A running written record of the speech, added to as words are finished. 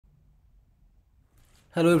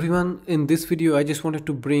Hello everyone, in this video I just wanted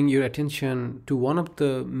to bring your attention to one of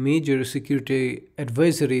the major security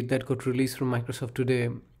advisory that got released from Microsoft today.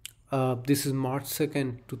 This is March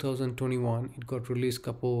 2nd, 2021. It got released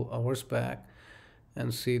couple hours back,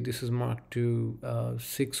 and see, this is marked to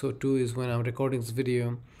 6:02 is when I'm recording this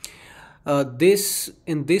video. This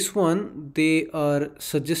in this one they are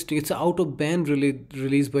suggesting it's out of band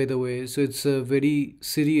release, by the way, so it's a very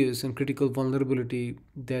serious and critical vulnerability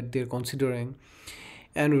that they're considering.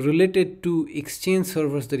 And related to Exchange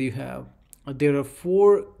servers that you have, there are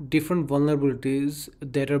 4 different vulnerabilities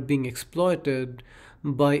that are being exploited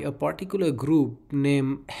by a particular group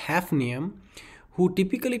named Hafnium, who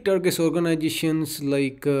typically targets organizations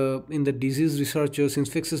like in the disease researchers,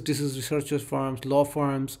 infectious disease researchers firms, law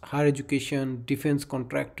firms, higher education, defense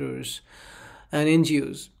contractors, and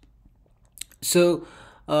NGOs. So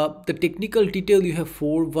the technical detail, you have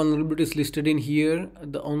 4 vulnerabilities listed in here.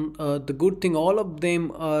 The good thing, all of them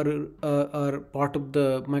are part of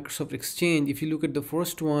the Microsoft Exchange. If you look at the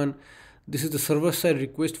first one, this is the server-side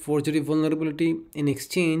request forgery vulnerability in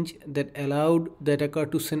Exchange that allowed the attacker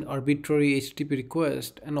to send arbitrary HTTP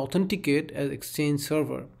request and authenticate as Exchange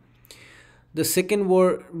server. The second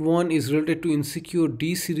one is related to insecure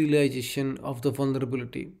deserialization of the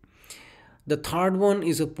vulnerability. The third one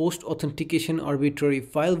is a post-authentication arbitrary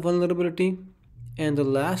file vulnerability. And the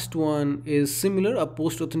last one is similar, a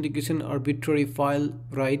post-authentication arbitrary file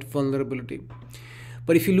write vulnerability.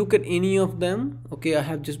 But if you look at any of them, okay, I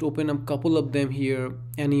have just opened a couple of them here,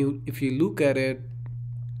 and if you look at it,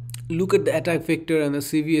 look at the attack vector and the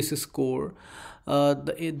CVS score.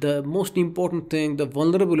 The most important thing, the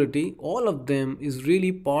vulnerability, all of them is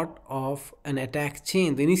really part of an attack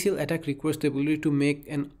chain. The initial attack requires the ability to make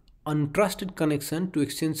an untrusted connection to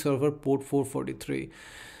Exchange server port 443.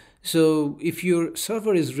 So if your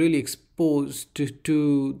server is really exposed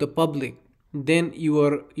to the public, then you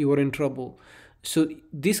are in trouble. So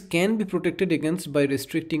this can be protected against by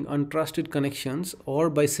restricting untrusted connections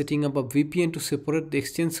or by setting up a VPN to separate the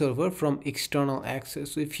Exchange server from external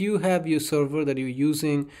access. So if you have your server that you're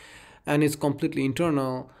using and it's completely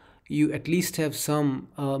internal, you at least have some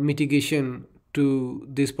mitigation to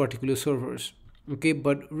these particular servers. Okay,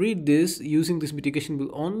 but read this, using this mitigation will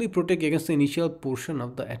only protect against the initial portion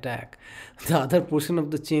of the attack. The other portion of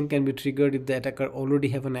the chain can be triggered if the attacker already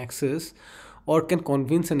have an access or can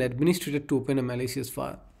convince an administrator to open a malicious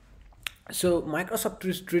file. So Microsoft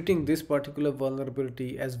is treating this particular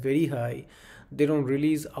vulnerability as very high. They don't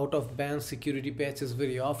release out of band security patches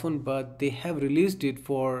very often, but they have released it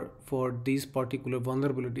for these particular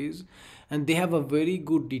vulnerabilities, and they have a very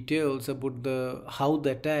good details about the how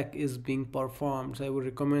the attack is being performed. So I would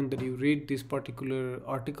recommend that you read this particular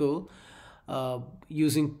article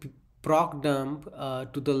using proc dump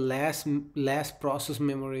to the last process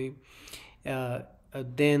memory,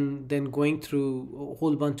 then going through a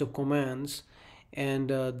whole bunch of commands, and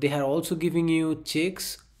they are also giving you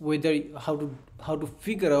checks whether how to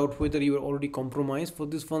figure out whether you are already compromised for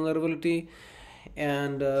this vulnerability.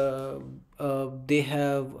 And they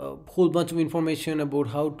have a whole bunch of information about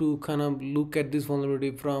how to kind of look at this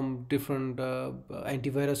vulnerability from different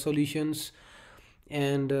antivirus solutions.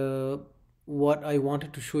 And what I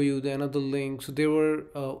wanted to show you, the another link, so there were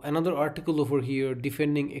another article over here,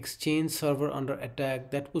 defending Exchange server under attack,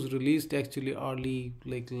 that was released actually early,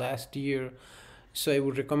 like last year. So I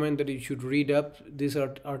would recommend that you should read up this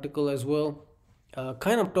article as well.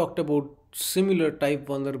 Kind of talked about similar type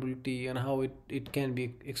vulnerability and how it can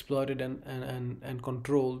be exploited and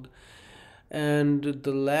controlled. And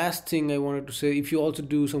the last thing I wanted to say, if you also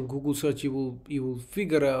do some Google search, you will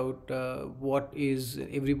figure out what is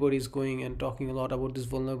everybody's going and talking a lot about this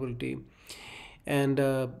vulnerability. And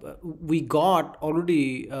we got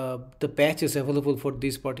already the patches available for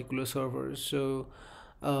these particular servers. So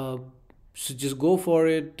so just go for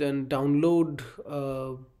it and download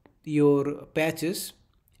your patches,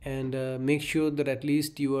 and make sure that at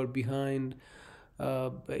least you are behind,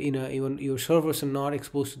 even your servers are not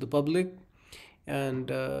exposed to the public. And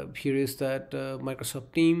here is that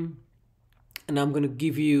Microsoft team, and I'm going to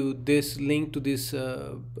give you this link to this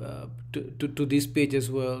to this page as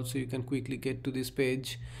well, so you can quickly get to this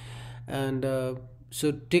page. And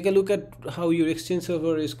so take a look at how your Exchange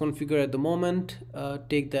server is configured at the moment.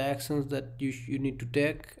 Take the actions that you need to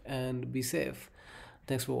take, and be safe.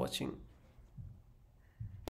 Thanks for watching.